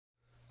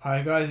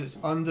Hi guys, it's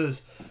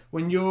Unders.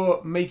 When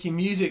you're making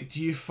music,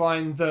 do you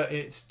find that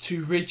it's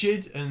too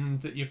rigid and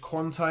that your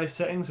quantize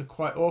settings are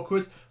quite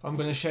awkward? I'm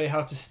going to show you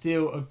how to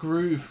steal a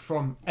groove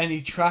from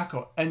any track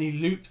or any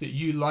loop that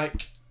you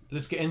like.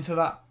 Let's get into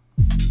that.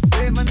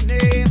 Say my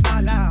name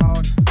out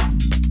loud.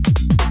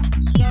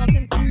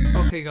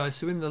 Okay guys,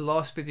 so in the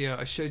last video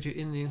I showed you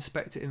in the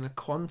inspector in the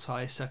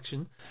quantize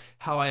section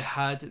how I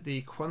had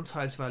the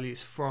quantize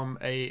values from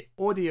a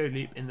audio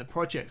loop in the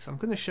project. So I'm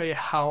going to show you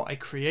how I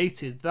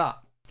created that.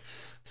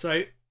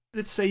 So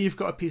let's say you've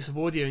got a piece of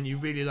audio and you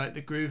really like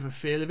the groove and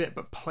feel of it,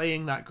 but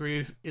playing that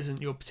groove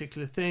isn't your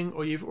particular thing,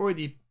 or you've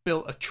already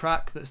built a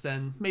track that's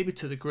then maybe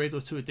to the grid or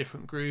to a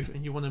different groove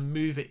and you want to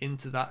move it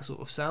into that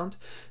sort of sound.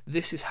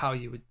 This is how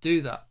you would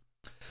do that.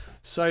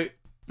 So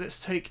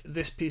let's take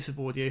this piece of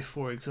audio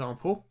for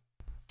example,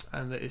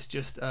 and that is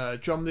just a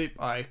drum loop.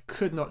 I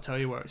could not tell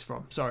you where it's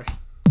from, sorry.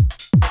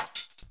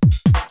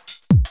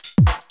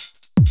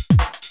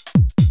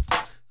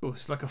 Cool,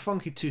 it's like a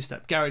funky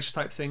two-step garage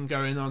type thing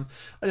going on.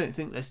 I don't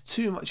think there's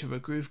too much of a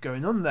groove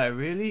going on there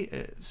really.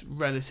 It's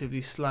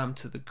relatively slammed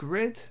to the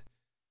grid,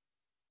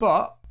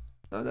 but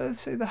I'd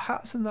say the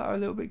hats and that are a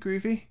little bit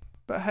groovy.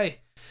 But hey,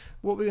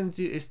 what we're going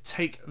to do is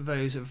take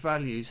those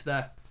values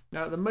there.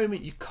 Now at the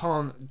moment you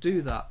can't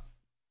do that.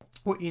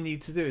 What you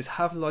need to do is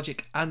have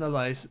Logic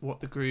analyze what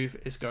the groove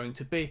is going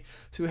to be.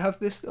 So we have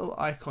this little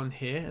icon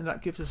here, and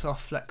that gives us our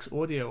flex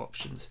audio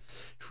options.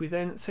 If we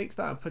then take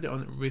that and put it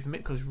on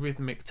rhythmic, because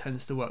rhythmic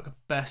tends to work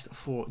best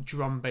for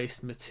drum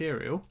based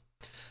material,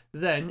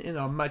 then in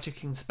our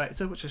Magic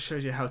Inspector, which I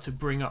showed you how to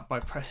bring up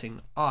by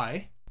pressing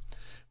I,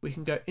 we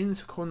can go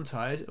into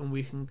quantize and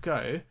we can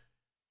go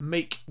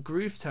make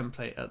groove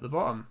template at the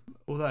bottom,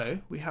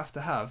 although we have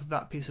to have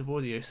that piece of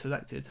audio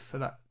selected for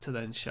that to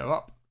then show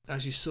up.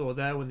 As you saw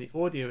there, when the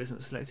audio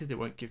isn't selected, it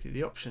won't give you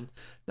the option.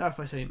 Now if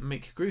I say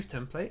make groove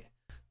template,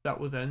 that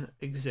will then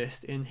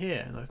exist in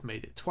here, and I've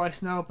made it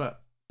twice now,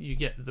 but you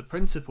get the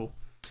principle.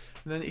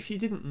 And then if you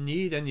didn't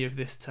need any of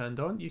this turned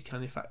on, you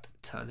can in fact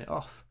turn it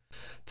off.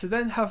 To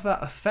then have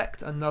that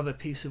affect another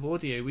piece of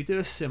audio, we do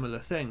a similar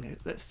thing.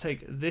 Let's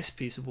take this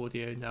piece of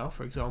audio now,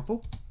 for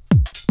example.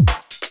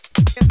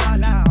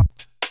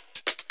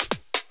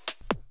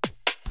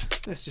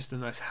 There's just a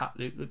nice hat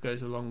loop that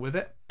goes along with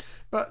it.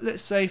 But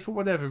let's say for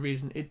whatever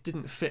reason it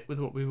didn't fit with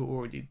what we were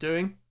already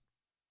doing,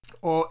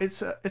 or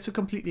it's a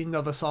completely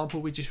another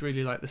sample we just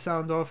really like the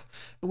sound of.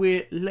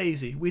 We're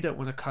lazy, we don't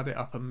want to cut it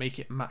up and make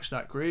it match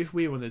that groove,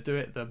 we want to do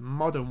it the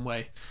modern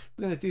way.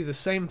 We're going to do the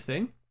same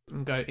thing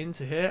and go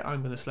into here.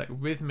 I'm going to select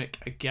rhythmic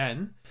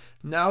again.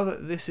 Now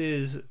that this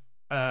is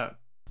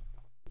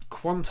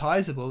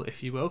quantizable,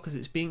 if you will, because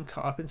it's being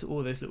cut up into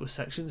all those little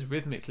sections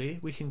rhythmically,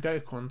 we can go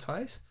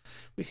quantize,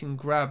 we can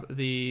grab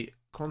the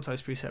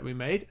quantize preset we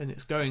made, and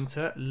it's going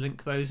to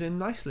link those in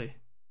nicely.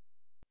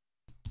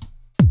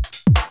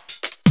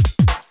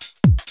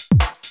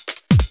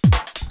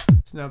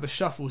 So now the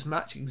shuffles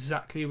match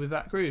exactly with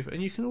that groove, and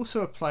you can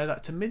also apply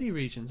that to MIDI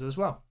regions as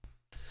well.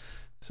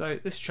 So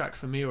this track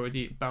for me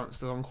already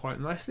bounced along quite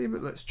nicely,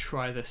 but let's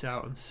try this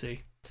out and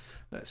see.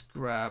 Let's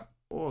grab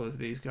all of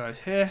these guys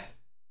here,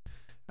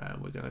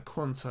 and we're going to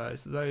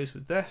quantize those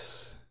with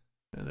this,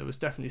 and there was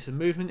definitely some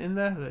movement in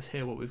there. Let's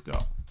hear what we've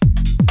got.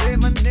 Say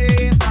my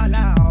name out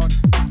loud,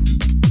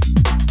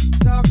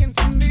 talking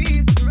to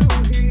me through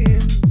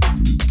hymns.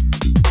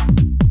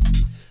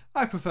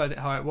 I preferred it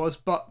how it was,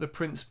 but the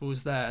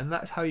principle's there, and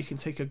that's how you can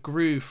take a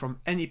groove from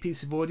any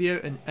piece of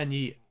audio and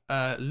any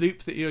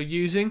loop that you're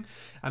using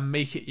and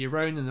make it your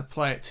own and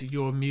apply it to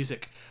your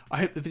music. I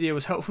hope the video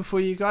was helpful for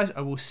you guys. I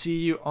will see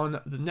you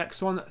on the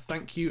next one.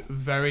 Thank you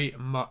very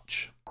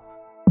much.